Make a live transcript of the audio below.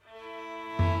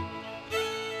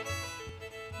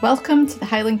Welcome to the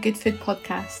Highland Good Food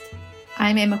Podcast.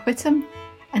 I'm Emma Whittam,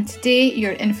 and today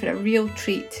you're in for a real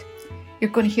treat.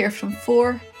 You're going to hear from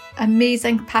 4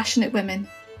 amazing, passionate women,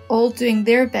 all doing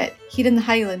their bit here in the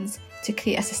Highlands to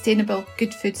create a sustainable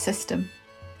good food system.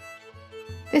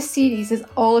 This series is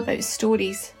all about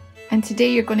stories, and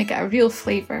today you're going to get a real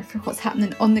flavour for what's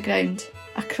happening on the ground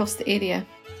across the area.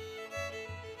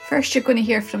 First, you're going to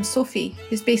hear from Sophie,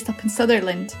 who's based up in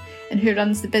Sutherland and who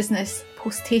runs the business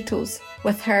Potatoes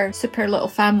with her super little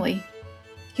family.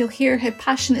 You'll hear how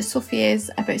passionate Sophie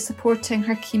is about supporting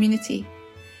her community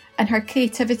and her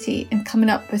creativity in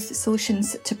coming up with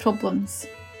solutions to problems.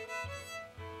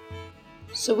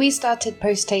 So we started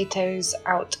Potatoes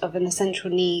out of an essential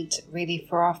need really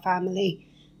for our family.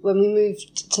 When we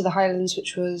moved to the Highlands,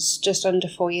 which was just under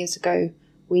 4 years ago,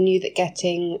 we knew that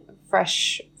getting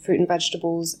fresh fruit and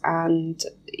vegetables and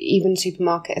even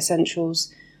supermarket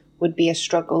essentials would be a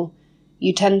struggle.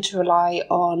 You tend to rely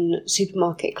on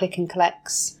supermarket click and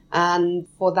collects, and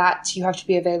for that you have to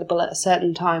be available at a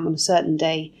certain time on a certain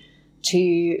day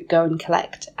to go and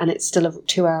collect, and it's still a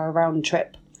 2-hour round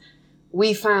trip.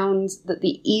 We found that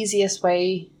the easiest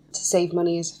way to save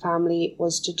money as a family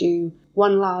was to do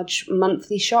one large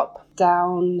monthly shop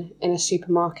down in a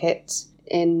supermarket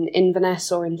in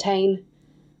Inverness or in Tain.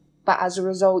 But as a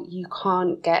result, you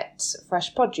can't get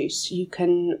fresh produce. You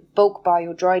can bulk buy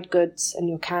your dried goods and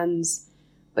your cans,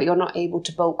 but you're not able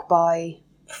to bulk buy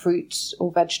fruits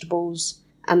or vegetables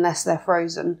unless they're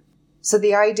frozen. So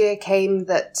the idea came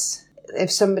that if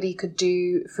somebody could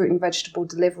do fruit and vegetable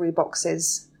delivery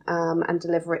boxes and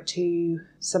deliver it to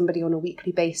somebody on a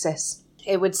weekly basis,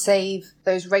 it would save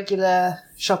those regular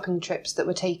shopping trips that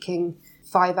were taking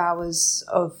 5 hours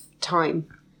of time.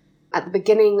 At the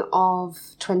beginning of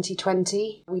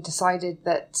 2020, we decided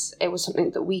that it was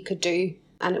something that we could do,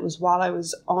 and it was while I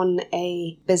was on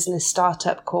a business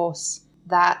startup course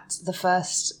that the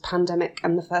first pandemic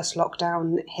and the first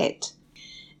lockdown hit.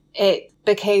 It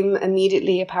became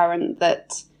immediately apparent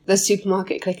that the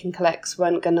supermarket click and collects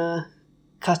weren't going to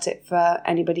cut it for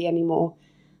anybody anymore.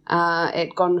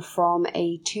 It'd gone from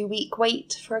a 2-week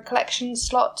wait for a collection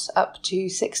slot up to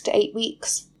 6 to 8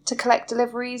 weeks to collect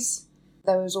deliveries.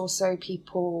 There was also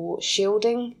people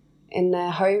shielding in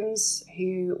their homes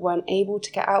who weren't able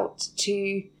to get out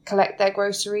to collect their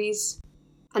groceries.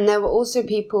 And there were also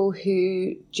people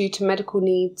who, due to medical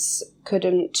needs,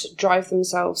 couldn't drive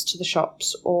themselves to the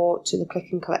shops or to the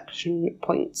click and collection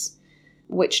points,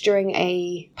 which during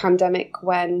a pandemic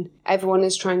when everyone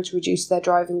is trying to reduce their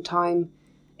driving time,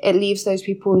 it leaves those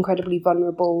people incredibly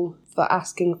vulnerable for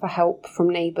asking for help from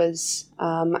neighbours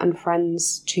and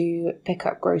friends to pick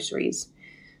up groceries.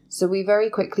 So we very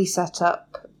quickly set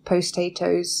up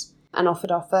Potatoes and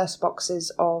offered our first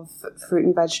boxes of fruit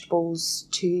and vegetables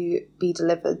to be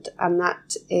delivered, and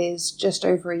that is just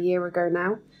over a year ago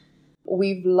now.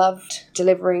 We've loved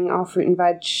delivering our fruit and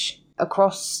veg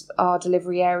across our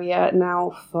delivery area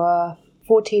now for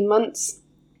 14 months.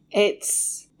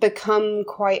 It's become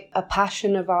quite a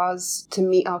passion of ours to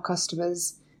meet our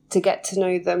customers, to get to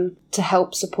know them, to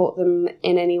help support them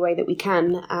in any way that we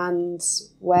can, and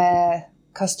where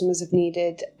customers have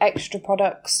needed extra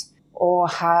products or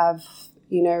have,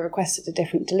 requested a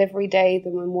different delivery day,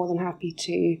 then we're more than happy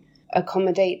to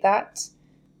accommodate that.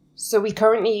 So we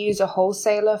currently use a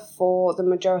wholesaler for the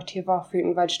majority of our fruit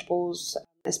and vegetables,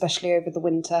 especially over the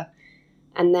winter.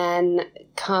 And then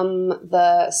come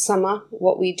the summer,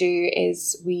 what we do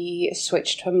is we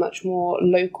switch to a much more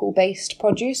local-based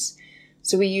produce.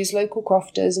 So we use local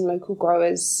crofters and local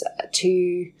growers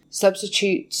to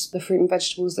substitute the fruit and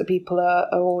vegetables that people are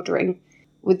ordering,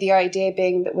 with the idea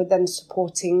being that we're then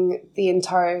supporting the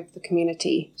entire of the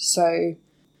community. So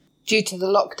due to the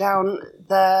lockdown,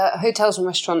 the hotels and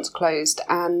restaurants closed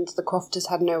and the crofters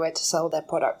had nowhere to sell their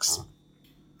products.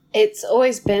 It's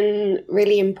always been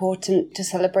really important to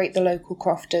celebrate the local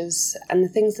crofters and the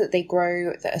things that they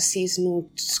grow that are seasonal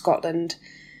to Scotland.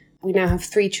 We now have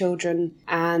 3 children,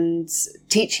 and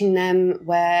teaching them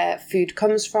where food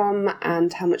comes from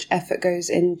and how much effort goes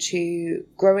into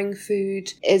growing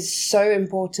food is so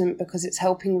important because it's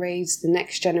helping raise the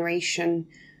next generation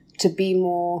to be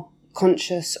more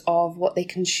conscious of what they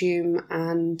consume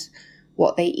and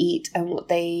what they eat and what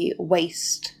they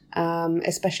waste,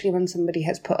 especially when somebody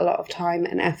has put a lot of time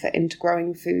and effort into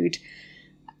growing food,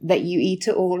 that you eat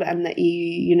it all and that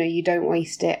you don't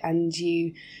waste it and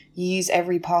you use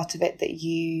every part of it that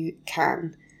you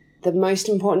can. The most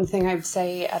important thing I would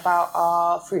say about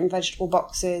our fruit and vegetable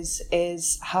boxes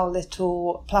is how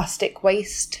little plastic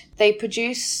waste they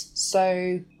produce.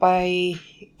 So by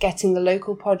getting the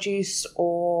local produce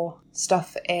or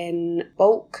stuff in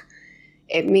bulk,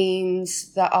 It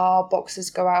means that our boxes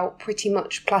go out pretty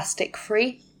much plastic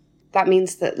free. That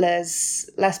means that there's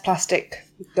less plastic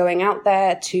going out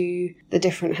there to the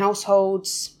different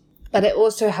households. But it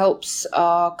also helps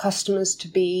our customers to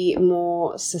be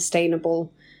more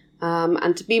sustainable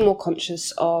and to be more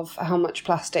conscious of how much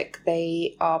plastic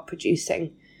they are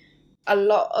producing. A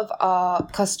lot of our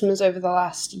customers over the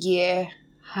last year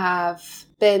have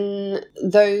been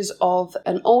those of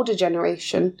an older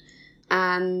generation,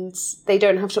 and they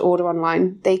don't have to order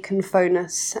online. They can phone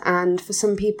us, and for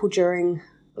some people during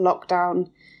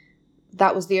lockdown,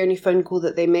 that was the only phone call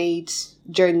that they made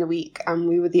during the week, and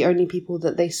we were the only people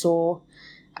that they saw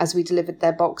as we delivered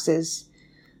their boxes.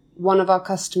 One of our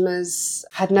customers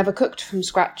had never cooked from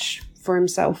scratch for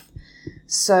himself,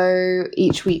 so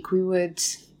each week we would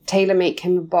tailor make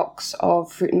him a box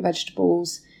of fruit and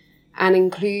vegetables and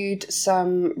include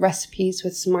some recipes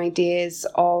with some ideas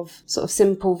of sort of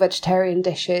simple vegetarian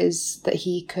dishes that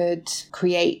he could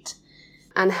create.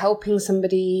 And helping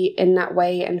somebody in that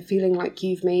way and feeling like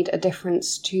you've made a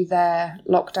difference to their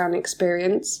lockdown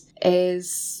experience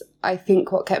is, I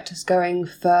think, what kept us going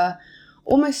for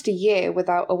almost a year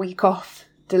without a week off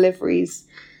deliveries.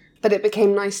 But it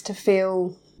became nice to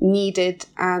feel needed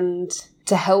and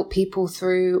to help people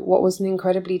through what was an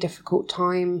incredibly difficult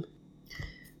time.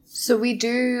 So we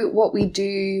do what we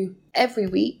do every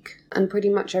week and pretty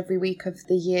much every week of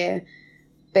the year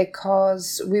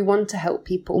because we want to help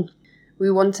people. We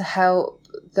want to help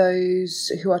those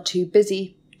who are too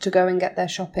busy to go and get their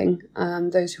shopping,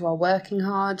 those who are working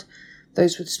hard,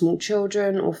 those with small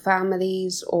children or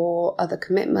families or other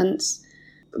commitments,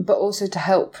 but also to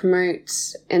help promote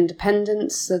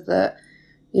independence so that,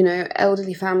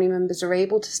 elderly family members are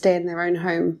able to stay in their own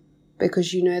home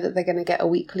because you know that they're going to get a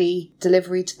weekly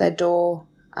delivery to their door.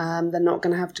 They're not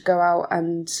going to have to go out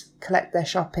and collect their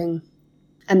shopping,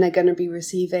 and they're going to be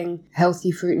receiving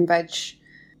healthy fruit and veg.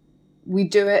 We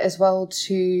do it as well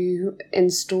to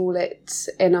install it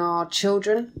in our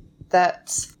children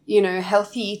that,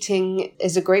 healthy eating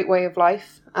is a great way of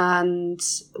life, and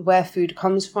where food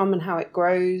comes from and how it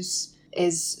grows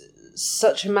is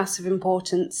such a massive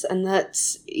importance, and that,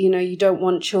 you don't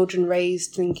want children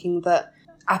raised thinking that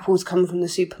apples come from the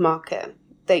supermarket,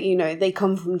 that, they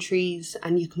come from trees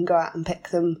and you can go out and pick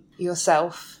them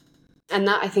yourself. And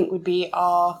that, I think, would be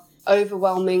our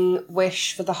overwhelming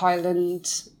wish for the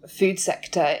Highland food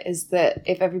sector, is that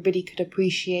if everybody could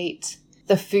appreciate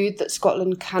the food that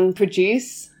Scotland can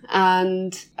produce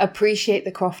and appreciate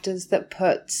the crofters that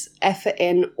put effort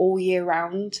in all year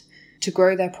round to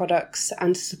grow their products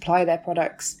and to supply their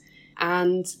products,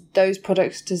 and those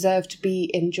products deserve to be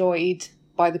enjoyed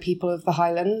by the people of the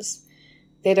Highlands.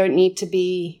 They don't need to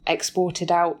be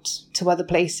exported out to other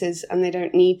places, and they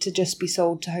don't need to just be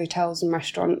sold to hotels and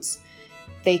restaurants.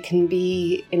 They can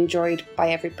be enjoyed by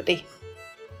everybody.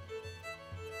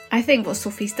 I think what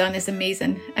Sophie's done is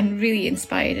amazing and really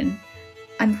inspiring.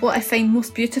 And what I find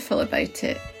most beautiful about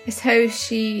it is how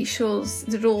she shows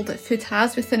the role that food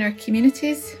has within our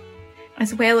communities.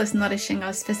 As well as nourishing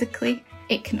us physically,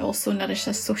 it can also nourish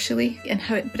us socially, and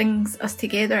how it brings us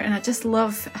together. And I just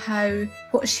love how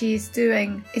what she is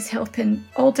doing is helping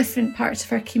all different parts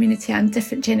of our community and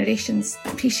different generations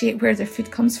appreciate where their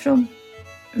food comes from.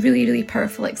 Really, really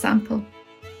powerful example.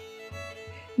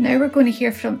 Now we're going to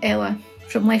hear from Ella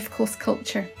from Life Coast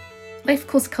Culture. Life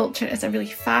Coast Culture is a really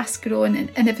fast-growing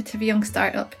and innovative young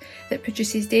startup that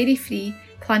produces dairy-free,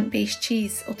 plant-based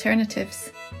cheese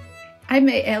alternatives. I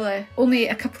met Ella only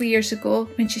a couple of years ago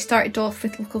when she started off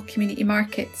with local community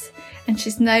markets, and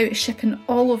she's now shipping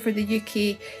all over the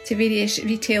UK to various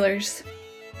retailers.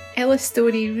 Ella's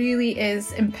story really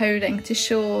is empowering to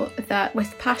show that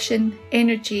with passion,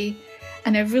 energy,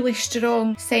 and a really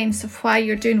strong sense of why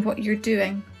you're doing what you're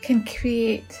doing can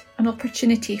create an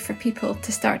opportunity for people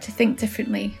to start to think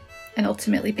differently and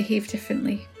ultimately behave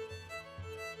differently.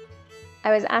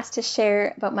 I was asked to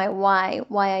share about my why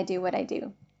I do what I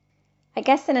do. I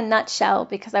guess in a nutshell,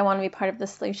 because I want to be part of the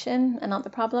solution and not the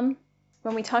problem.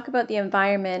 When we talk about the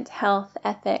environment, health,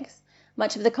 ethics,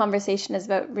 much of the conversation is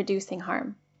about reducing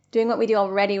harm. Doing what we do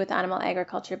already with animal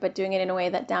agriculture, but doing it in a way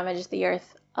that damages the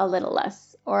earth a little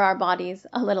less, or our bodies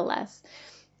a little less.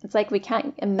 It's like we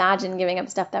can't imagine giving up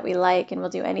stuff that we like, and we'll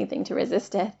do anything to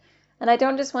resist it. And I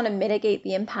don't just want to mitigate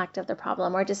the impact of the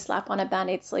problem or just slap on a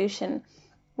band-aid solution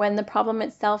when the problem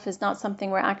itself is not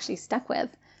something we're actually stuck with.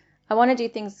 I want to do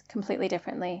things completely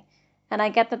differently. And I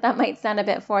get that that might sound a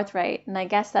bit forthright, and I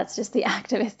guess that's just the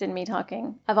activist in me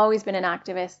talking. I've always been an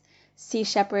activist. Sea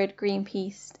Shepherd,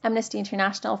 Greenpeace, Amnesty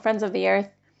International, Friends of the Earth.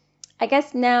 I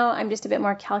guess now I'm just a bit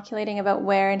more calculating about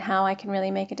where and how I can really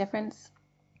make a difference.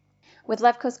 With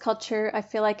Left Coast culture, I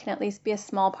feel I can at least be a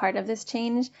small part of this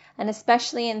change, and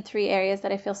especially in 3 areas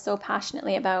that I feel so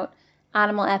passionately about: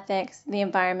 animal ethics, the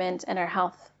environment, and our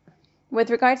health.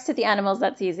 With regards to the animals,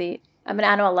 that's easy. I'm an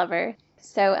animal lover,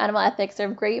 so animal ethics are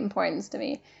of great importance to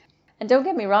me. And don't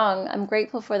get me wrong, I'm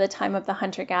grateful for the time of the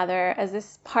hunter-gatherer, as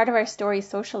this part of our story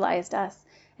socialized us.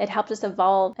 It helped us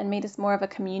evolve and made us more of a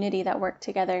community that worked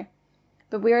together.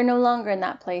 But we are no longer in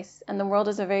that place, and the world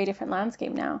is a very different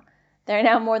landscape now. There are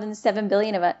now more than 7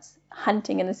 billion of us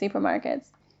hunting in the supermarkets.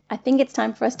 I think it's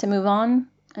time for us to move on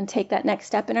and take that next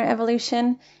step in our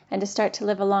evolution and to start to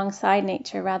live alongside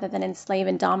nature rather than enslave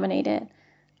and dominate it.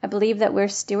 I believe that we're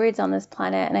stewards on this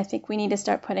planet, and I think we need to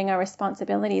start putting our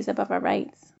responsibilities above our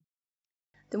rights.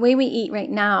 The way we eat right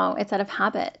now, it's out of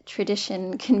habit,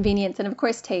 tradition, convenience, and of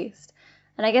course taste.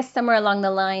 And I guess somewhere along the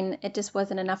line, it just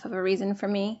wasn't enough of a reason for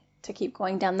me to keep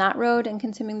going down that road and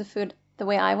consuming the food the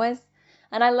way I was.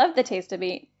 And I love the taste of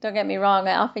meat. Don't get me wrong,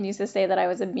 I often used to say that I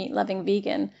was a meat-loving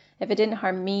vegan. If it didn't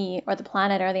harm me or the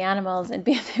planet or the animals, it'd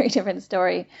be a very different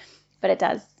story. But it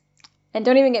does. And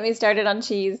don't even get me started on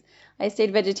cheese. I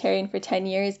stayed vegetarian for 10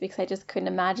 years because I just couldn't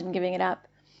imagine giving it up.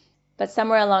 But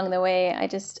somewhere along the way, I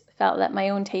just felt that my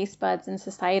own taste buds and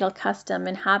societal custom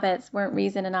and habits weren't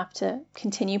reason enough to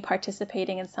continue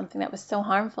participating in something that was so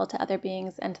harmful to other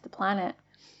beings and to the planet.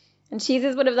 And cheese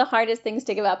is one of the hardest things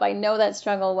to give up. I know that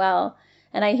struggle well.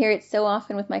 And I hear it so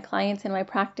often with my clients in my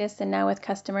practice and now with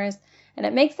customers. And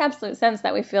it makes absolute sense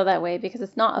that we feel that way because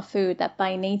it's not a food that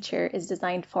by nature is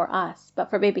designed for us, but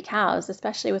for baby cows,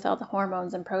 especially with all the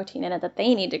hormones and protein in it that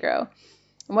they need to grow.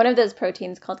 And one of those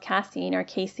proteins, called casein or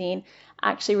casein,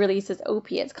 actually releases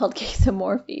opiates called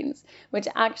casomorphines, which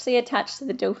actually attach to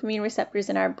the dopamine receptors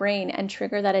in our brain and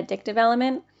trigger that addictive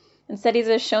element. And studies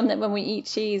have shown that when we eat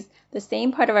cheese, the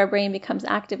same part of our brain becomes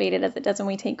activated as it does when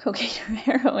we take cocaine or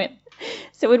heroin.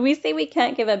 So when we say we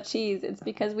can't give up cheese, it's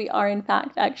because we are in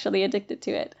fact actually addicted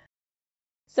to it.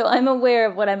 So I'm aware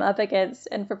of what I'm up against,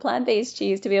 and for plant-based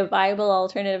cheese to be a viable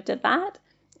alternative to that,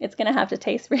 it's going to have to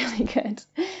taste really good.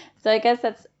 So I guess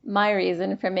that's my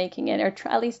reason for making it, or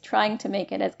at least trying to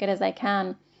make it as good as I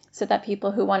can, so that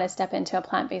people who want to step into a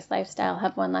plant-based lifestyle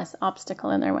have one less obstacle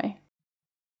in their way.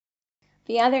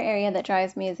 The other area that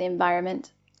drives me is the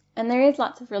environment. And there is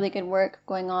lots of really good work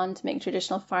going on to make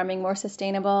traditional farming more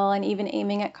sustainable and even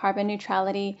aiming at carbon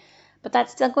neutrality, but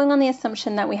that's still going on the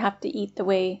assumption that we have to eat the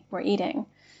way we're eating.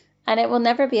 And it will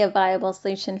never be a viable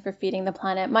solution for feeding the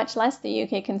planet, much less the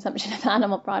UK consumption of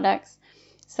animal products.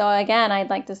 So again, I'd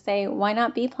like to say, why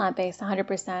not be plant-based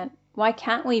 100%? Why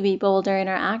can't we be bolder in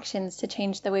our actions to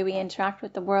change the way we interact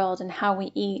with the world and how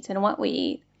we eat and what we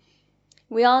eat?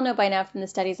 We all know by now from the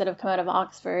studies that have come out of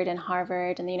Oxford and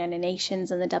Harvard and the United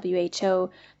Nations and the WHO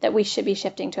that we should be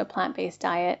shifting to a plant-based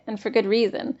diet, and for good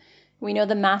reason. We know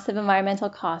the massive environmental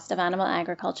cost of animal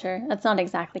agriculture. That's not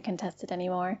exactly contested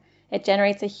anymore. It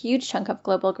generates a huge chunk of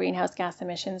global greenhouse gas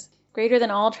emissions, greater than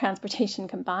all transportation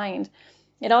combined.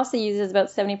 It also uses about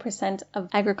 70% of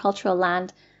agricultural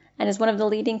land and is one of the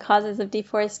leading causes of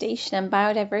deforestation and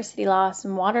biodiversity loss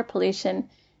and water pollution.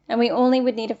 And we only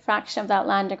would need a fraction of that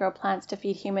land to grow plants to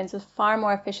feed humans with far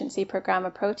more efficiency per gram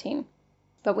of protein.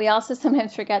 But we also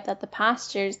sometimes forget that the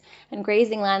pastures and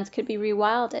grazing lands could be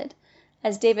rewilded.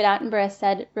 As David Attenborough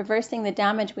said, reversing the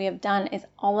damage we have done is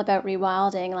all about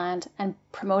rewilding land and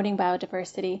promoting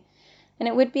biodiversity. And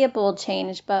it would be a bold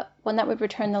change, but one that would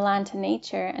return the land to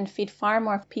nature and feed far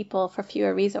more people for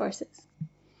fewer resources.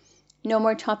 No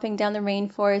more chopping down the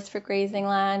rainforest for grazing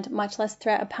land, much less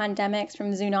threat of pandemics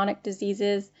from zoonotic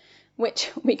diseases,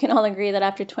 which we can all agree that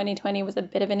after 2020 was a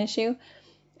bit of an issue.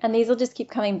 And these will just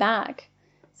keep coming back.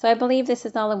 So I believe this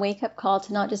is all a wake-up call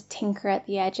to not just tinker at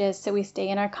the edges so we stay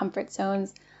in our comfort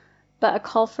zones, but a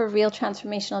call for real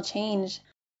transformational change.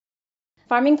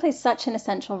 Farming plays such an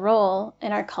essential role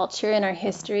in our culture and our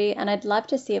history, and I'd love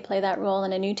to see it play that role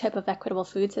in a new type of equitable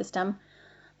food system.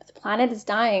 But the planet is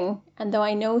dying, and though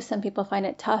I know some people find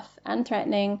it tough and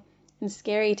threatening and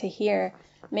scary to hear,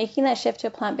 making that shift to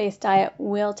a plant-based diet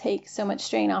will take so much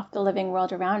strain off the living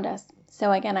world around us.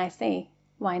 So again, I say,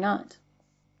 why not?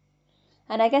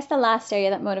 And I guess the last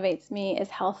area that motivates me is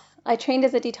health. I trained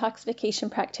as a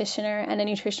detoxification practitioner and a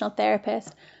nutritional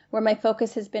therapist, where my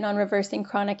focus has been on reversing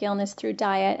chronic illness through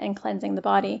diet and cleansing the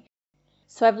body.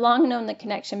 So I've long known the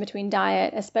connection between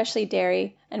diet, especially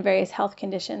dairy, and various health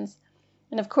conditions.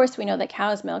 And of course we know that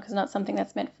cow's milk is not something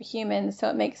that's meant for humans, so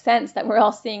it makes sense that we're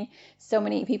all seeing so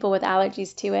many people with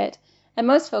allergies to it. And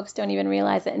most folks don't even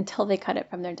realize it until they cut it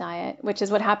from their diet, which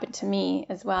is what happened to me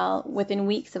as well, within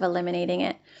weeks of eliminating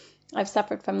it. I've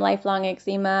suffered from lifelong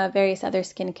eczema, various other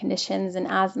skin conditions, and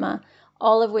asthma,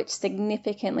 all of which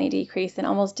significantly decreased and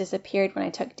almost disappeared when I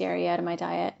took dairy out of my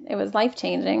diet. It was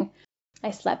life-changing.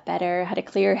 I slept better, had a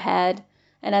clear head,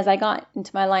 and as I got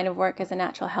into my line of work as a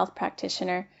natural health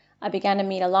practitioner, I began to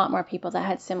meet a lot more people that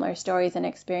had similar stories and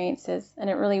experiences, and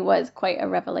it really was quite a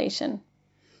revelation.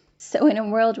 So in a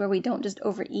world where we don't just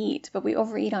overeat, but we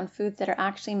overeat on foods that are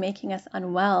actually making us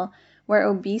unwell, where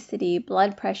obesity,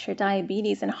 blood pressure,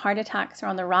 diabetes, and heart attacks are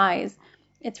on the rise,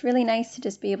 it's really nice to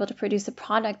just be able to produce a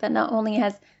product that not only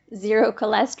has zero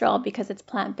cholesterol because it's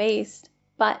plant-based,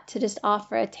 but to just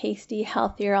offer a tasty,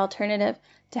 healthier alternative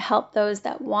to help those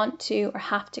that want to or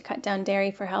have to cut down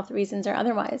dairy for health reasons or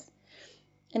otherwise.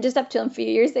 And just up to a few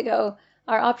years ago,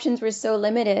 our options were so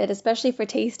limited, especially for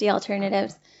tasty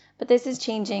alternatives, but this is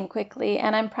changing quickly,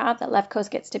 and I'm proud that Left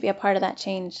Coast gets to be a part of that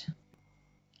change.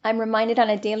 I'm reminded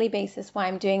on a daily basis why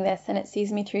I'm doing this, and it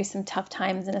sees me through some tough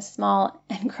times in a small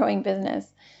and growing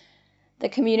business. The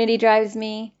community drives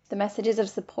me, the messages of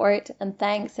support and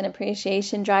thanks and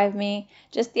appreciation drive me.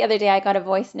 Just the other day I got a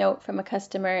voice note from a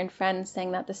customer and friend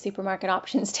saying that the supermarket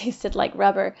options tasted like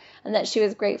rubber and that she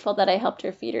was grateful that I helped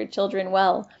her feed her children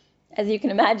well. As you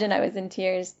can imagine, I was in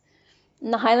tears.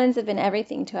 And the Highlands have been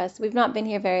everything to us. We've not been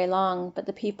here very long, but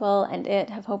the people and it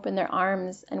have opened their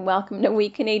arms and welcomed a wee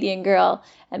Canadian girl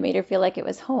and made her feel like it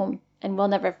was home, and we'll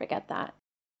never forget that.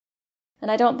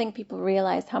 And I don't think people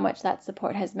realize how much that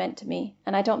support has meant to me,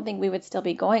 and I don't think we would still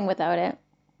be going without it.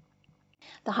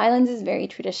 The Highlands is very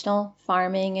traditional,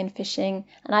 farming and fishing,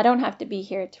 and I don't have to be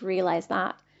here to realize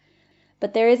that.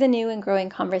 But there is a new and growing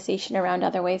conversation around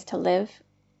other ways to live,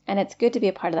 and it's good to be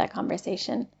a part of that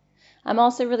conversation. I'm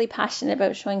also really passionate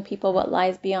about showing people what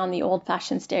lies beyond the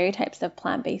old-fashioned stereotypes of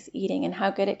plant-based eating and how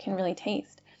good it can really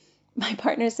taste. My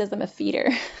partner says I'm a feeder.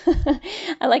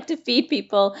 I like to feed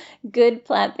people good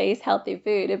plant-based healthy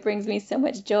food. It brings me so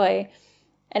much joy.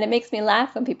 And it makes me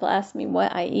laugh when people ask me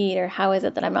what I eat or how is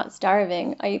it that I'm not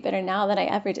starving. I eat better now than I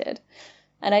ever did.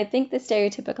 And I think the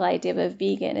stereotypical idea of a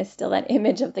vegan is still that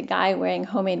image of the guy wearing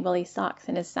homemade woolly socks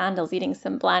and his sandals eating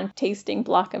some bland-tasting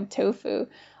block of tofu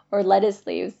or lettuce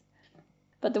leaves.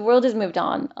 But the world has moved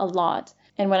on a lot.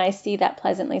 And when I see that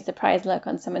pleasantly surprised look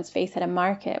on someone's face at a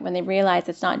market when they realize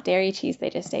it's not dairy cheese they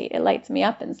just ate, it lights me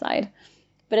up inside.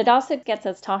 But it also gets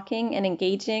us talking and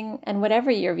engaging, and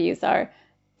whatever your views are,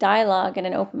 dialogue and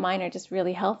an open mind are just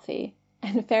really healthy.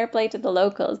 And fair play to the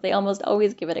locals, they almost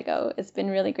always give it a go. It's been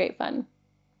really great fun.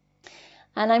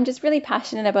 And I'm just really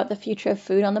passionate about the future of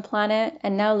food on the planet,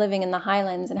 and now living in the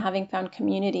Highlands and having found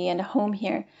community and a home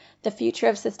here, the future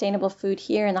of sustainable food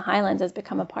here in the Highlands has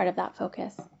become a part of that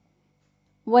focus.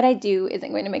 What I do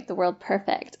isn't going to make the world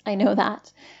perfect, I know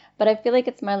that, but I feel like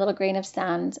it's my little grain of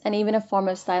sand and even a form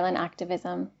of silent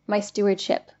activism, my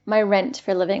stewardship, my rent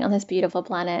for living on this beautiful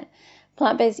planet.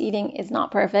 Plant-based eating is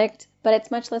not perfect, but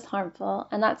it's much less harmful,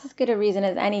 and that's as good a reason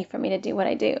as any for me to do what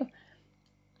I do.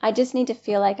 I just need to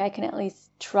feel like I can at least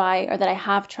try, or that I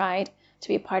have tried, to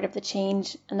be a part of the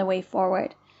change and the way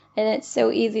forward. And it's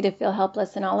so easy to feel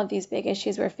helpless in all of these big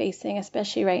issues we're facing,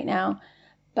 especially right now.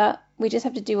 But we just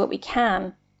have to do what we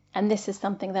can, and this is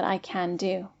something that I can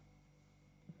do.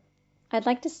 I'd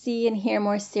like to see and hear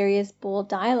more serious, bold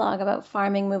dialogue about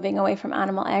farming moving away from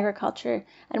animal agriculture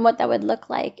and what that would look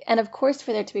like, and of course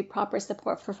for there to be proper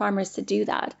support for farmers to do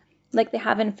that, like they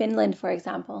have in Finland, for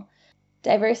example.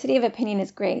 Diversity of opinion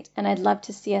is great, and I'd love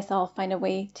to see us all find a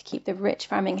way to keep the rich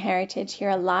farming heritage here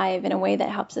alive in a way that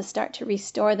helps us start to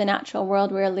restore the natural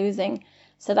world we're losing,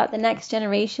 so that the next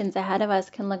generations ahead of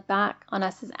us can look back on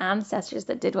us as ancestors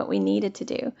that did what we needed to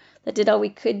do, that did all we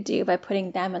could do by putting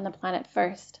them and the planet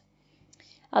first.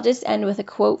 I'll just end with a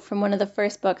quote from one of the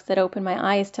first books that opened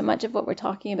my eyes to much of what we're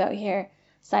talking about here,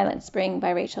 Silent Spring by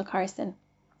Rachel Carson.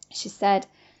 She said,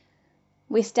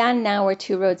 "We stand now where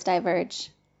two roads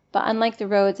diverge. But unlike the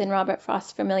roads in Robert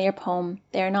Frost's familiar poem,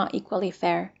 they are not equally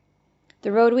fair.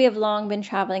 The road we have long been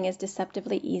traveling is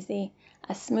deceptively easy,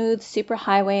 a smooth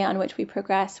superhighway on which we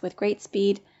progress with great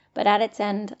speed, but at its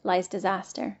end lies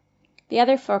disaster. The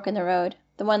other fork in the road,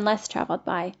 the one less traveled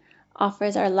by,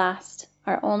 offers our last,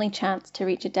 our only chance to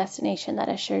reach a destination that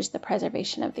assures the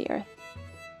preservation of the earth."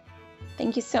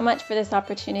 Thank you so much for this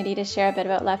opportunity to share a bit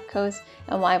about Left Coast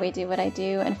and why we do what I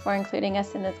do, and for including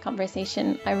us in this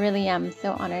conversation. I really am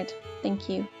so honoured. Thank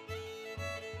you.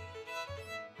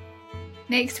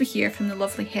 Next we hear from the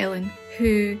lovely Helen,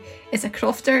 who is a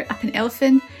crofter up in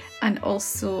Elphin and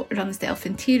also runs the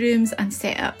Elphin Tea Rooms and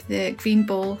set up the Green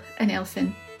Bowl in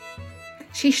Elphin.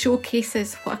 She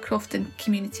showcases what a crofting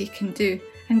community can do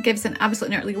and gives an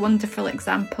absolutely utterly wonderful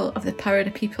example of the power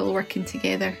of people working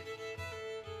together.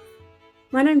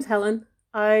 My name's Helen.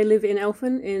 I live in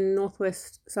Elphin in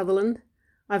northwest Sutherland.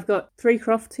 I've got 3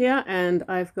 crofts here, and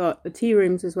I've got the tea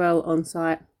rooms as well on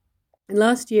site. And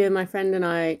last year, my friend and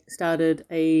I started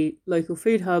a local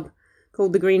food hub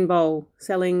called the Green Bowl,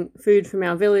 selling food from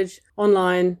our village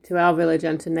online to our village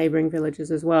and to neighbouring villages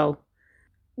as well.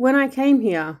 When I came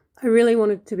here, I really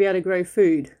wanted to be able to grow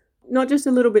food, not just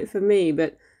a little bit for me,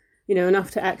 but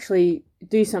enough to actually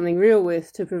do something real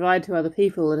with, to provide to other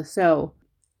people and to sell.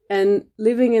 And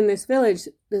living in this village,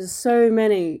 there's so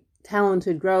many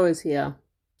talented growers here,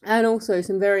 and also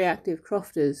some very active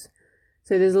crofters.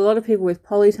 So there's a lot of people with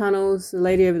polytunnels. The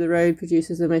lady over the road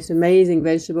produces the most amazing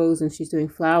vegetables, and she's doing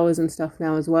flowers and stuff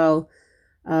now as well.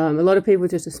 A lot of people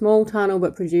with just a small tunnel,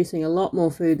 but producing a lot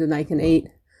more food than they can eat.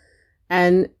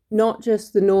 And not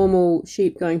just the normal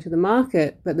sheep going to the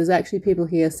market, but there's actually people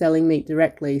here selling meat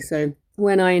directly. So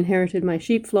when I inherited my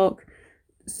sheep flock,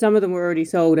 some of them were already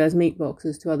sold as meat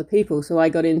boxes to other people. So I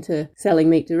got into selling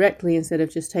meat directly instead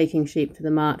of just taking sheep to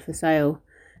the mart for sale.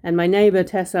 And my neighbour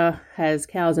Tessa has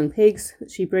cows and pigs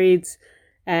that she breeds,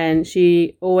 and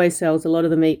she always sells a lot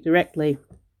of the meat directly.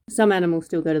 Some animals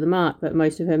still go to the mart, but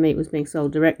most of her meat was being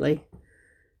sold directly.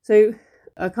 So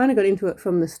I kind of got into it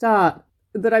from the start,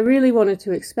 but I really wanted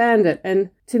to expand it. And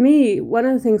to me, one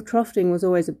of the things crofting was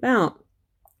always about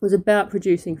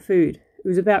producing food. It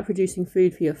was about producing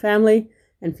food for your family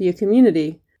and for your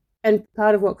community. And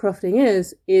part of what crofting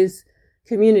is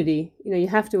community. You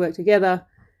have to work together.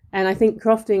 And I think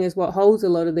crofting is what holds a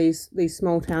lot of these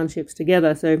small townships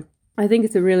together. So I think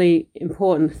it's a really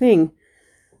important thing.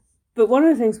 But one of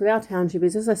the things with our township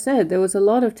is, as I said, there was a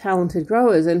lot of talented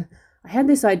growers. And I had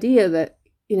this idea that,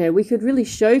 we could really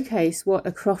showcase what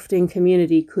a crofting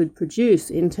community could produce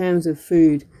in terms of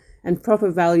food and proper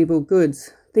valuable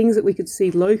goods, things that we could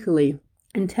see locally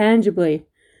and tangibly.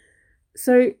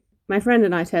 So my friend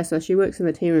and I, Tessa, she works in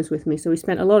the tea rooms with me. So we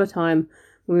spent a lot of time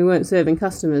when we weren't serving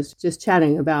customers, just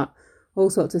chatting about all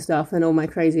sorts of stuff and all my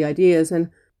crazy ideas. And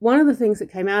one of the things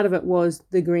that came out of it was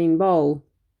the Green Bowl.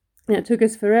 And it took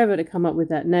us forever to come up with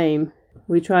that name.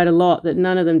 We tried a lot, that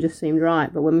none of them just seemed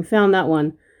right. But when we found that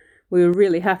one, we were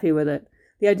really happy with it.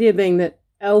 The idea being that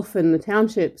Elphin, the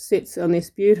township, sits on this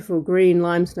beautiful green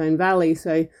limestone valley.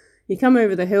 So you come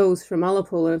over the hills from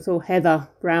Ullapool and it's all heather,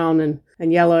 brown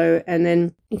and yellow. And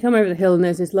then you come over the hill and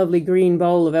there's this lovely green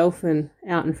bowl of Elphin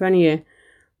out in front of you.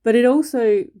 But it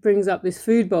also brings up this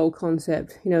food bowl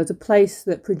concept. It's a place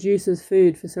that produces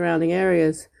food for surrounding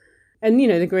areas. And,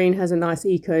 the green has a nice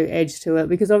eco edge to it,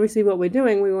 because obviously what we're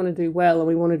doing, we want to do well, and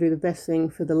we want to do the best thing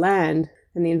for the land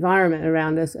and the environment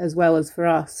around us as well as for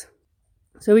us.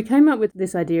 So we came up with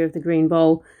this idea of the Green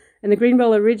Bowl. And the Green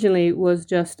Bowl originally was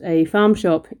just a farm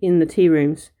shop in the tea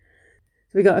rooms.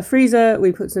 So we got a freezer,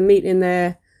 we put some meat in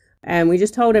there, and we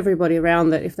just told everybody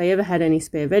around that if they ever had any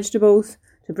spare vegetables,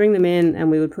 to bring them in, and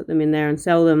we would put them in there and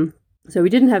sell them. So we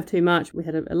didn't have too much. We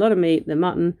had a lot of meat, the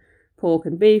mutton, pork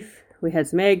and beef. We had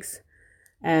some eggs,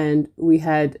 and we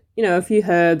had, a few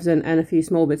herbs and a few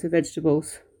small bits of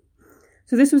vegetables.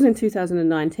 So this was in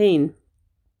 2019.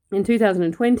 In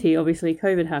 2020, obviously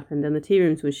COVID happened and the tea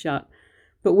rooms was shut.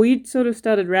 But we'd sort of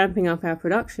started ramping up our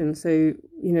production. So,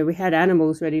 we had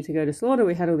animals ready to go to slaughter.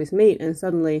 We had all this meat, and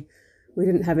suddenly we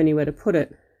didn't have anywhere to put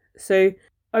it. So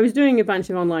I was doing a bunch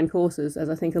of online courses, as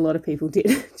I think a lot of people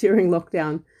did during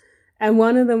lockdown. And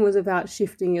one of them was about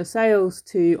shifting your sales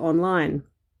to online.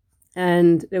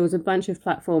 And there was a bunch of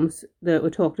platforms that were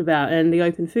talked about, and the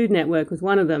Open Food Network was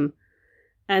one of them.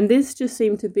 And this just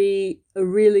seemed to be a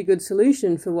really good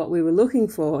solution for what we were looking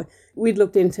for. We'd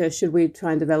looked into, should we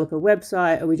try and develop a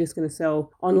website? Are we just going to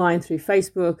sell online through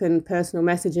Facebook and personal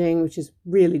messaging, which is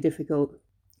really difficult?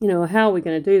 How are we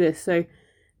going to do this? So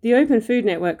the Open Food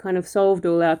Network kind of solved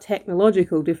all our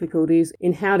technological difficulties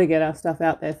in how to get our stuff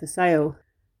out there for sale.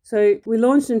 So we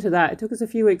launched into that. It took us a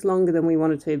few weeks longer than we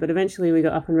wanted to, but eventually we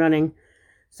got up and running.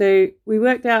 So we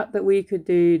worked out that we could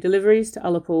do deliveries to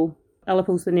Ullapool.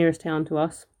 Ullapool's the nearest town to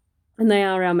us, and they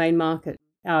are our main market.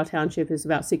 Our township is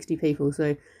about 60 people,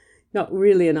 so not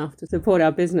really enough to support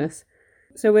our business.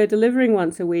 So we're delivering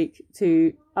once a week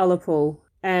to Ullapool,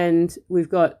 and we've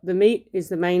got the meat is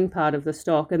the main part of the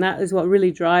stock, and that is what really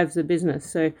drives the business.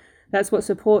 So that's what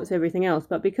supports everything else.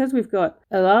 But because we've got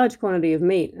a large quantity of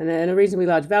meat, and a reasonably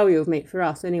large value of meat for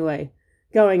us anyway,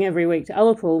 going every week to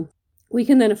Ullapool, we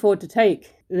can then afford to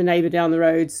take the neighbour down the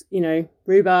roads,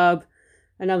 rhubarb,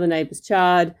 another neighbour's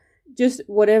chard, just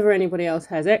whatever anybody else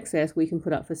has excess, we can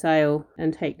put up for sale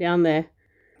and take down there.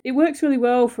 It works really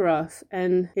well for us,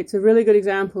 and it's a really good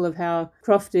example of how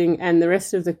crofting and the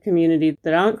rest of the community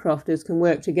that aren't crofters can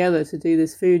work together to do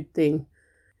this food thing.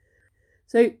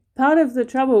 So part of the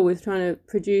trouble with trying to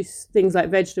produce things like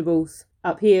vegetables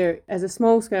up here as a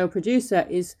small-scale producer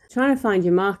is trying to find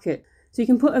your market. So you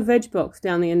can put a veg box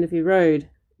down the end of your road.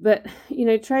 But,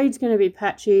 trade's going to be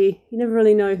patchy. You never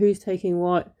really know who's taking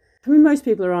what. I mean, most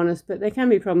people are honest, but there can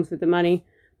be problems with the money.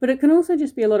 But it can also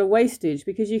just be a lot of wastage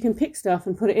because you can pick stuff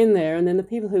and put it in there and then the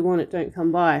people who want it don't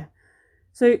come by.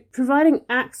 So providing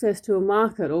access to a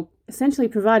market, or essentially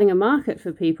providing a market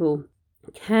for people,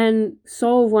 can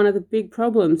solve one of the big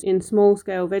problems in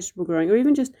small-scale vegetable growing, or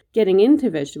even just getting into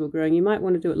vegetable growing. You might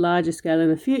want to do it larger scale in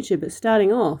the future, but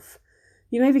starting off,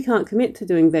 you maybe can't commit to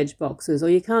doing veg boxes, or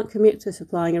you can't commit to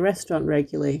supplying a restaurant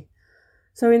regularly.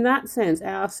 So in that sense,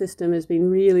 our system has been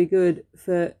really good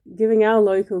for giving our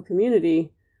local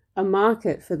community a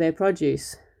market for their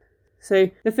produce. So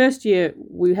the first year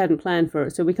we hadn't planned for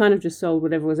it, so we kind of just sold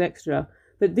whatever was extra.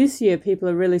 But this year people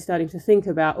are really starting to think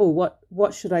about,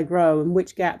 what should I grow and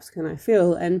which gaps can I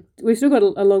fill? And we've still got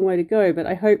a long way to go, but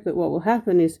I hope that what will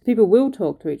happen is people will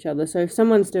talk to each other. So if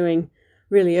someone's doing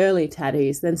really early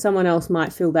tatties, then someone else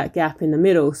might fill that gap in the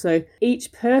middle. So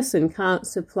each person can't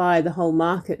supply the whole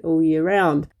market all year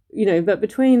round, but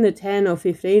between the 10 or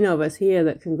 15 of us here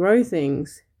that can grow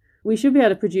things, we should be able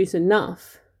to produce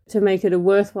enough to make it a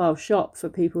worthwhile shop for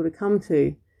people to come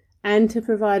to, and to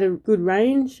provide a good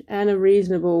range and a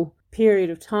reasonable period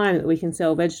of time that we can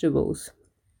sell vegetables.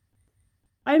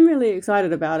 I'm really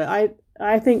excited about it.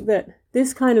 I think that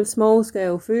this kind of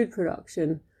small-scale food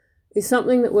production is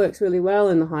something that works really well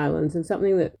in the Highlands and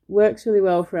something that works really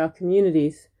well for our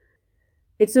communities.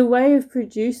 It's a way of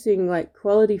producing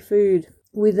quality food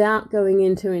without going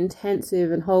into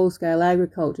intensive and whole-scale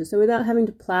agriculture, so without having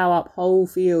to plough up whole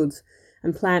fields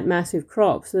and plant massive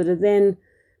crops that are then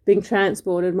being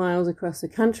transported miles across the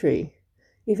country.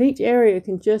 If each area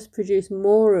can just produce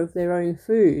more of their own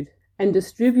food and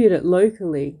distribute it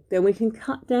locally, then we can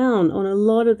cut down on a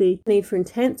lot of the need for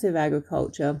intensive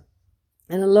agriculture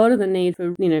and a lot of the need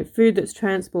for, food that's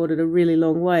transported a really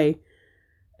long way.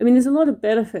 I mean, there's a lot of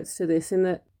benefits to this in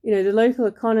that, the local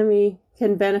economy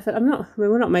can benefit.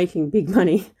 We're not making big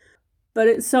money, but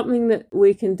it's something that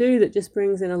we can do that just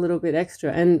brings in a little bit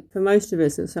extra. And for most of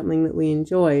us, it's something that we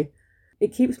enjoy.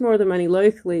 It keeps more of the money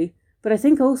locally, but I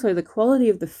think also the quality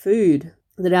of the food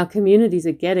that our communities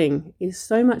are getting is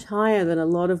so much higher than a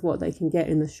lot of what they can get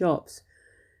in the shops.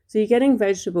 So you're getting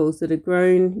vegetables that are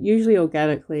grown, usually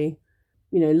organically,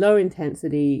 low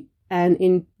intensity, and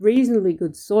in reasonably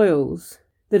good soils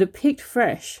that are picked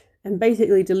fresh and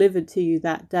basically delivered to you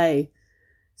that day.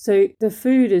 So the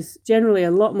food is generally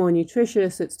a lot more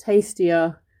nutritious, it's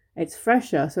tastier, it's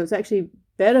fresher, so it's actually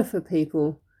better for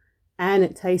people and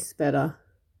it tastes better.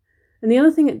 And the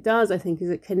other thing it does, I think, is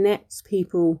it connects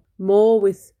people more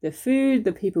with the food,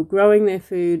 the people growing their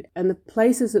food, and the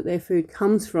places that their food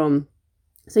comes from.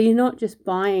 So you're not just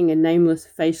buying a nameless,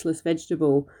 faceless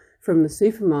vegetable from the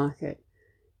supermarket.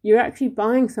 You're actually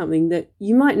buying something that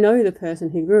you might know the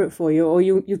person who grew it for you, or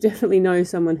you definitely know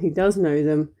someone who does know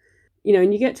them.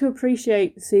 And you get to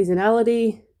appreciate the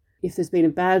seasonality. If there's been a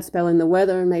bad spell in the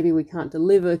weather and maybe we can't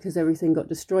deliver because everything got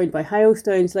destroyed by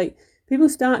hailstones, people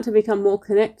start to become more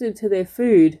connected to their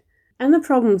food and the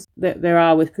problems that there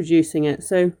are with producing it.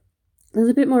 So there's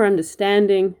a bit more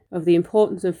understanding of the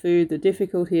importance of food, the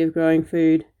difficulty of growing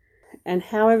food, and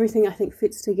how everything, I think,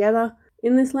 fits together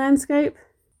in this landscape.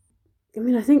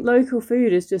 I think local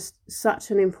food is just such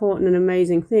an important and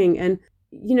amazing thing. And,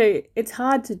 it's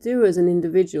hard to do as an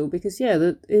individual because,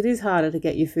 it is harder to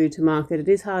get your food to market. It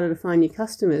is harder to find your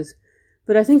customers.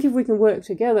 But I think if we can work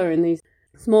together in these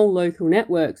small local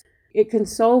networks, it can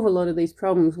solve a lot of these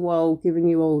problems while giving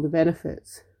you all the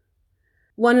benefits.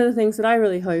 One of the things that I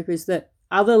really hope is that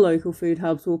other local food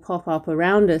hubs will pop up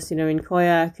around us, in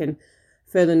Koyak and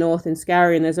further north in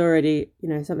Scarry, and there's already,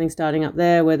 something starting up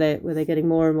there where they're getting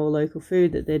more and more local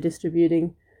food that they're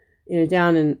distributing,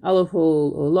 down in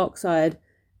Ullapool or Lochside.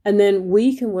 And then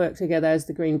we can work together as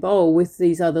the Green Bowl with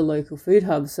these other local food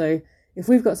hubs. So if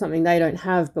we've got something they don't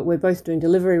have, but we're both doing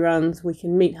delivery runs, we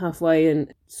can meet halfway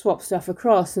and swap stuff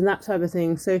across and that type of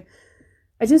thing. So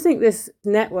I just think this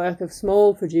network of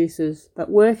small producers, but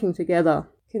working together,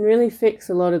 can really fix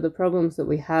a lot of the problems that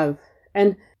we have.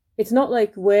 And it's not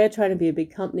like we're trying to be a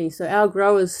big company, so our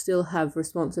growers still have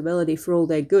responsibility for all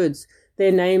their goods.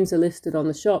 Their names are listed on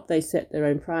the shop, they set their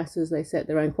own prices, they set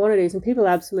their own quantities, and people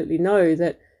absolutely know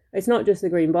that it's not just the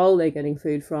Green Bowl they're getting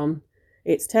food from,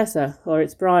 it's Tessa, or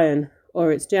it's Brian,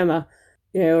 or it's Gemma,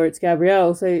 or it's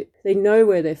Gabrielle. So they know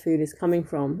where their food is coming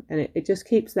from, and it just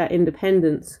keeps that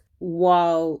independence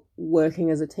while working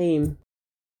as a team.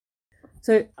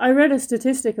 So I read a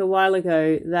statistic a while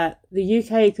ago that the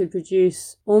UK could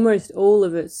produce almost all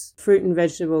of its fruit and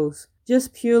vegetables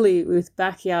just purely with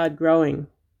backyard growing.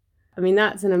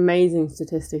 That's an amazing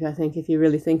statistic, I think, if you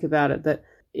really think about it, that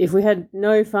if we had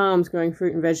no farms growing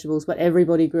fruit and vegetables, but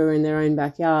everybody grew in their own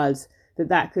backyards,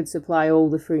 that could supply all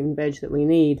the fruit and veg that we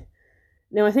need.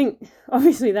 Now, I think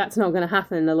obviously that's not going to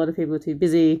happen. A lot of people are too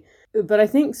busy. But I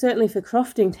think certainly for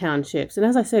crofting townships, and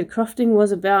as I said, crofting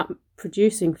was about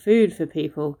producing food for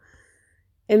people.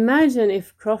 Imagine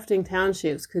if crofting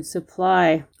townships could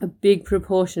supply a big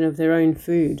proportion of their own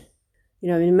food.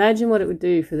 Imagine what it would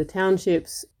do for the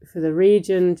townships, for the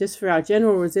region, just for our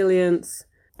general resilience,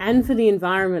 and for the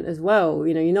environment as well.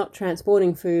 You're not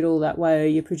transporting food all that way,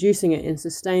 you're producing it in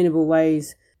sustainable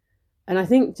ways. And I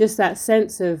think just that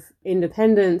sense of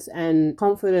independence and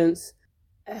confidence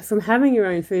from having your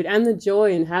own food and the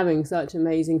joy in having such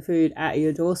amazing food at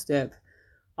your doorstep,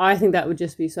 I think that would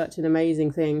just be such an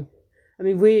amazing thing. I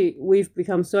mean, we've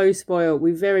become so spoiled.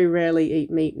 We very rarely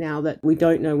eat meat now that we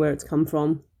don't know where it's come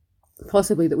from.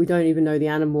 Possibly that we don't even know the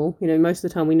animal. Most of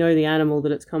the time we know the animal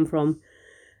that it's come from.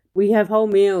 We have whole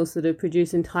meals that are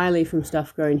produced entirely from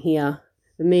stuff grown here.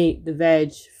 The meat, the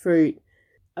veg, fruit.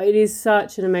 It is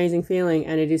such an amazing feeling,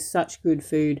 and it is such good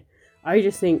food. I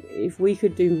just think if we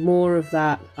could do more of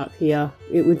that up here,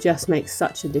 it would just make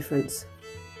such a difference.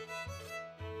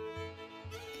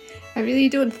 I really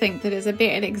don't think there is a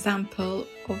better example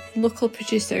of local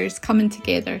producers coming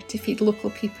together to feed local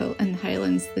people in the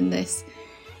Highlands than this.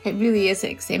 It really is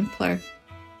exemplar.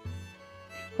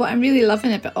 What I'm really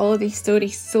loving about all of these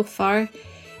stories so far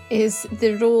is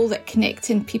the role that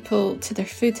connecting people to their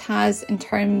food has in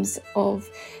terms of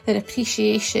their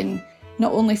appreciation,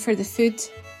 not only for the food,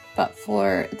 but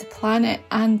for the planet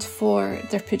and for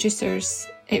their producers.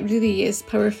 It really is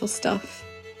powerful stuff.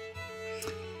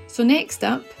 So next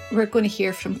up, we're going to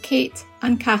hear from Kate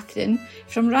and Catherine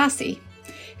from Raasay,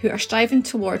 who are striving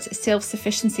towards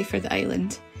self-sufficiency for the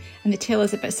island, and they tell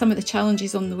us about some of the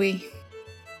challenges on the way.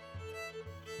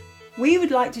 We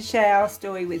would like to share our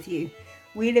story with you.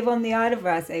 We live on the Isle of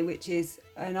Raasay, which is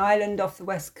an island off the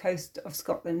west coast of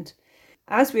Scotland.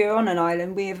 As we are on an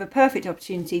island, we have a perfect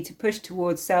opportunity to push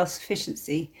towards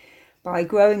self-sufficiency by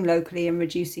growing locally and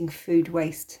reducing food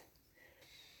waste.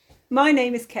 My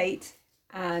name is Kate,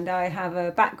 and I have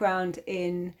a background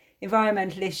in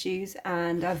environmental issues,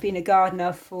 and I've been a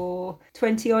gardener for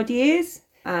 20 odd years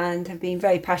and have been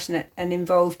very passionate and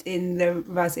involved in the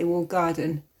Raasay Walled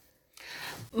Garden.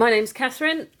 My name's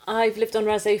Catherine. I've lived on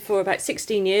Raasay for about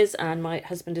 16 years and my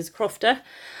husband is a crofter.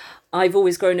 I've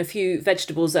always grown a few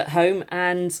vegetables at home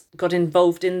and got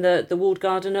involved in the walled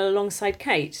garden alongside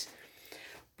Kate.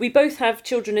 We both have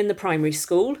children in the primary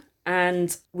school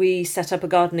and we set up a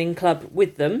gardening club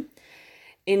with them.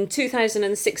 In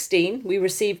 2016, we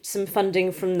received some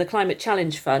funding from the Climate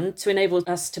Challenge Fund to enable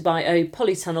us to buy a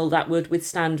polytunnel that would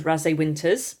withstand Raasay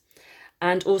winters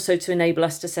and also to enable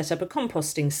us to set up a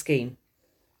composting scheme.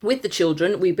 With the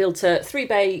children, we built a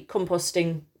 3-bay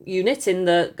composting unit in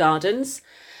the gardens,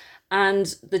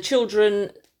 and the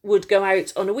children would go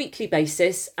out on a weekly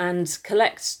basis and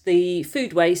collect the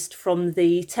food waste from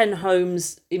the 10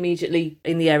 homes immediately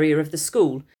in the area of the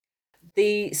school.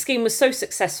 The scheme was so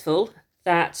successful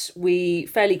that we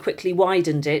fairly quickly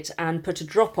widened it and put a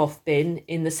drop-off bin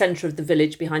in the centre of the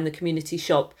village behind the community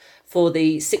shop for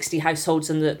the 60 households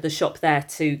and the shop there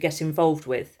to get involved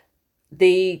with.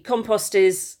 The compost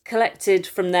is collected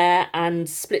from there and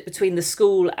split between the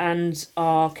school and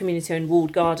our community-owned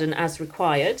walled garden as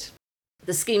required.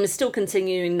 The scheme is still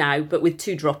continuing now, but with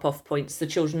 2 drop-off points. The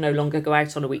children no longer go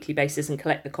out on a weekly basis and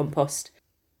collect the compost.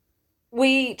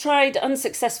 We tried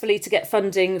unsuccessfully to get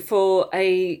funding for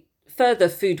a further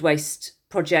food waste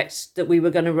project that we were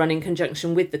going to run in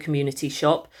conjunction with the community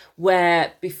shop,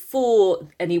 where before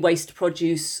any waste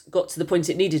produce got to the point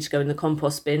it needed to go in the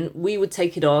compost bin, we would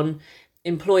take it on,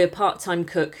 employ a part-time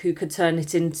cook who could turn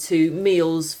it into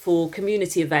meals for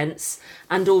community events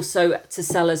and also to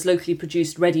sell as locally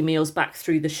produced ready meals back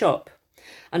through the shop.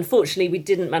 Unfortunately, we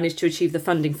didn't manage to achieve the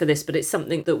funding for this, but it's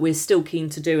something that we're still keen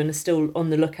to do and are still on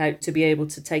the lookout to be able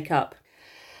to take up.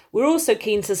 We're also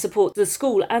keen to support the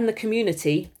school and the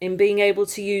community in being able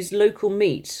to use local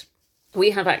meat.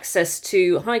 We have access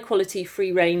to high-quality,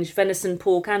 free-range venison,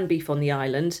 pork and beef on the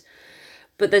island.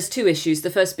 But there's 2 issues. The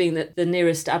first being that the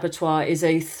nearest abattoir is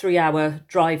a 3-hour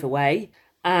drive away.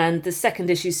 And the second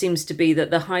issue seems to be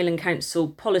that the Highland Council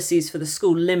policies for the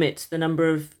school limit the number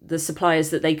of the suppliers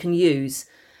that they can use.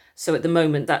 So at the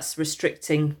moment, that's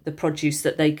restricting the produce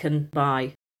that they can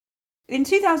buy. In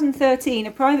 2013,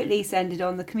 a private lease ended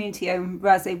on the community-owned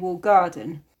Raasay Walled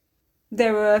Garden.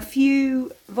 There were a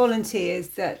few volunteers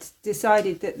that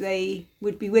decided that they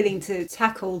would be willing to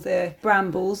tackle the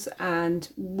brambles, and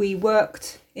we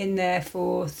worked in there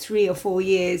for 3 or 4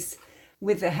 years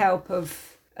with the help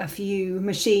of a few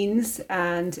machines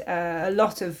and a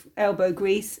lot of elbow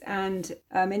grease. And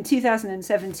in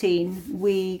 2017,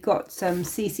 we got some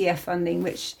CCF funding,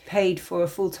 which paid for a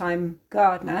full-time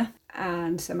gardener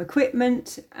and some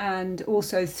equipment, and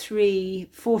also 3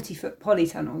 40-foot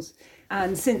polytunnels.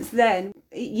 And since then,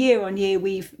 year on year,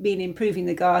 we've been improving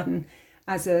the garden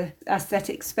as an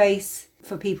aesthetic space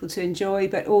for people to enjoy,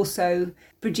 but also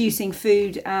producing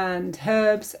food and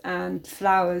herbs and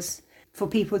flowers for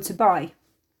people to buy.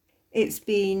 It's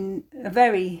been a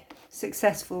very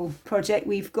successful project.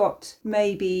 We've got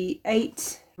maybe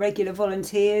 8 regular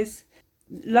volunteers.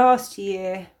 Last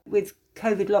year, with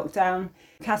COVID lockdown,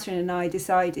 Catherine and I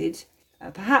decided,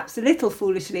 perhaps a little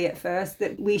foolishly at first,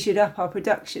 that we should up our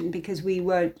production because we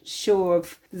weren't sure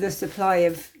of the supply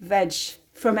of veg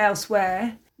from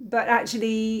elsewhere. But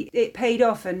actually it paid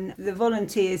off, and the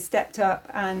volunteers stepped up,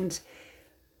 and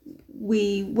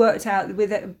we worked out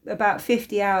with about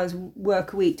 50 hours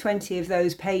work a week, 20 of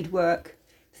those paid work,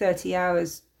 30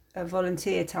 hours of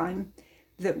volunteer time,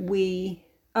 that we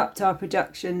upped our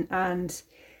production and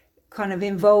kind of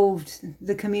involved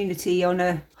the community on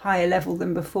a higher level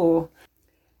than before.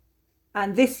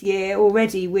 And this year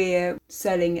already we're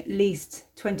selling at least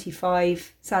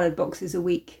 25 salad boxes a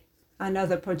week, and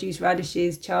other produce,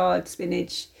 radishes, chard,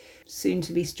 spinach, soon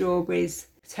to be strawberries,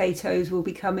 potatoes will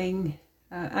be coming,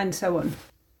 and so on.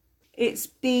 It's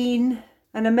been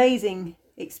an amazing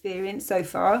experience so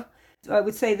far. I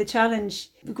would say the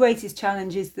greatest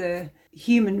challenge is the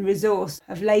human resource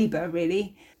of labour,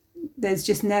 really. There's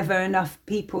just never enough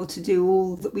people to do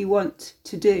all that we want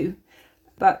to do.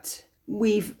 But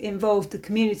we've involved the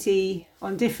community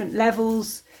on different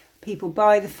levels. People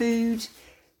buy the food,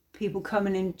 people come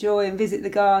and enjoy and visit the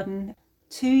garden.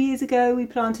 2 years ago, we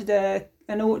planted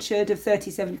an orchard of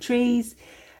 37 trees,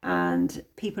 and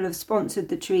people have sponsored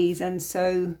the trees, and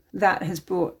so that has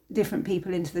brought different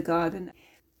people into the garden.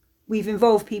 We've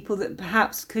involved people that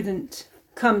perhaps couldn't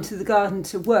come to the garden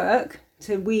to work,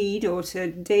 to weed or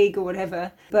to dig or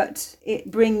whatever, but it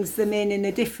brings them in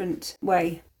a different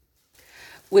way.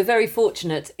 We're very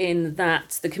fortunate in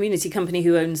that the community company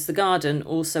who owns the garden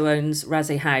also owns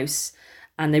Razay House,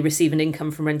 and they receive an income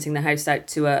from renting the house out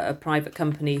to a private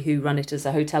company who run it as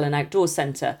a hotel and outdoor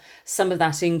centre. Some of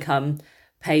that income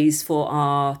pays for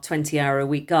our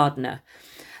 20-hour-a-week gardener.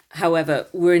 However,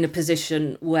 we're in a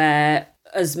position where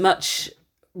as much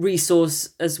resource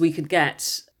as we could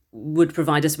get would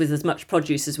provide us with as much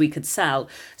produce as we could sell.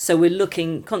 So we're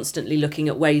constantly looking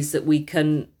at ways that we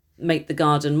can make the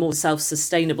garden more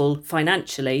self-sustainable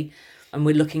financially. And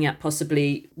we're looking at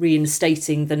possibly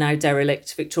reinstating the now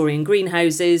derelict Victorian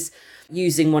greenhouses,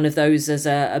 using one of those as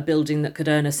a building that could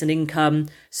earn us an income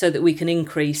so that we can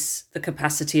increase the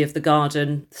capacity of the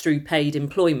garden through paid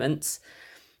employment.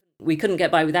 We couldn't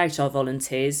get by without our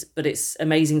volunteers, but it's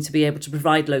amazing to be able to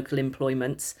provide local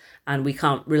employment, and we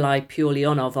can't rely purely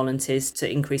on our volunteers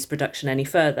to increase production any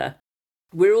further.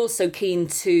 We're also keen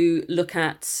to look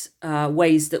at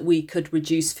ways that we could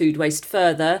reduce food waste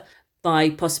further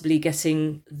by possibly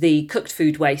getting the cooked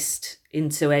food waste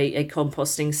into a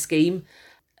composting scheme.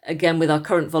 Again, with our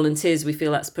current volunteers, we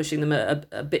feel that's pushing them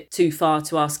a bit too far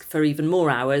to ask for even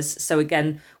more hours. So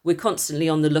again, we're constantly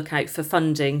on the lookout for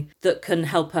funding that can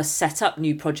help us set up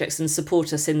new projects and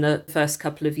support us in the first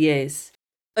couple of years.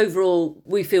 Overall,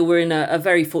 we feel we're in a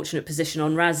very fortunate position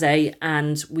on Razay,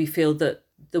 and we feel that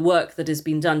the work that has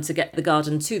been done to get the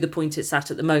garden to the point it's at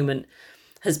the moment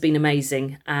has been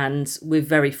amazing, and we're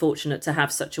very fortunate to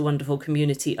have such a wonderful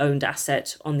community-owned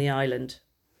asset on the island.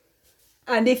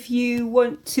 And if you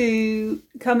want to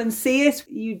come and see us,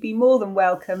 you'd be more than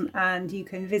welcome, and you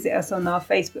can visit us on our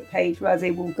Facebook page,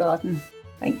 Razay Wall Garden.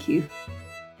 Thank you.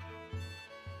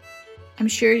 I'm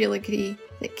sure you'll agree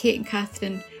that Kate and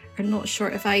Catherine are not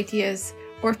short of ideas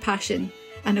or passion,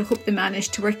 and I hope they manage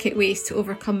to work out ways to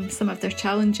overcome some of their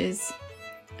challenges.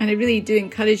 And I really do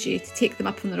encourage you to take them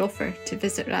up on their offer to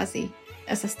visit Razay.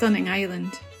 It's a stunning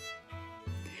island.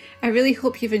 I really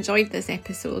hope you've enjoyed this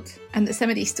episode, and that some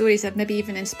of these stories have maybe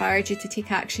even inspired you to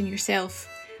take action yourself,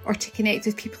 or to connect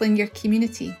with people in your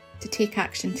community to take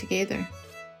action together.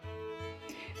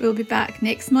 We'll be back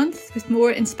next month with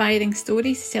more inspiring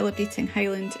stories celebrating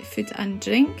Highland food and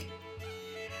drink.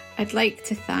 I'd like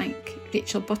to thank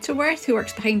Rachel Butterworth, who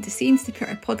works behind the scenes to put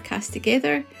our podcast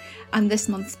together, and this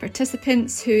month's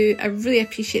participants, who I really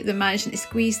appreciate them managing to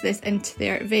squeeze this into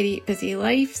their very busy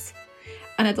lives.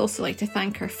 And I'd also like to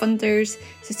thank our funders,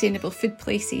 Sustainable Food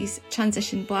Places,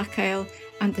 Transition Black Isle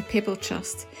and the Pebble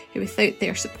Trust, who without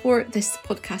their support this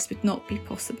podcast would not be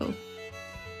possible.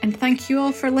 And thank you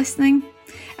all for listening,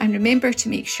 and remember to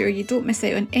make sure you don't miss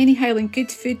out on any Highland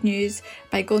good food news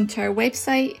by going to our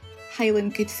website,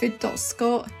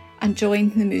 highlandgoodfood.scot and join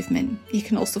the movement. You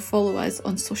can also follow us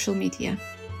on social media.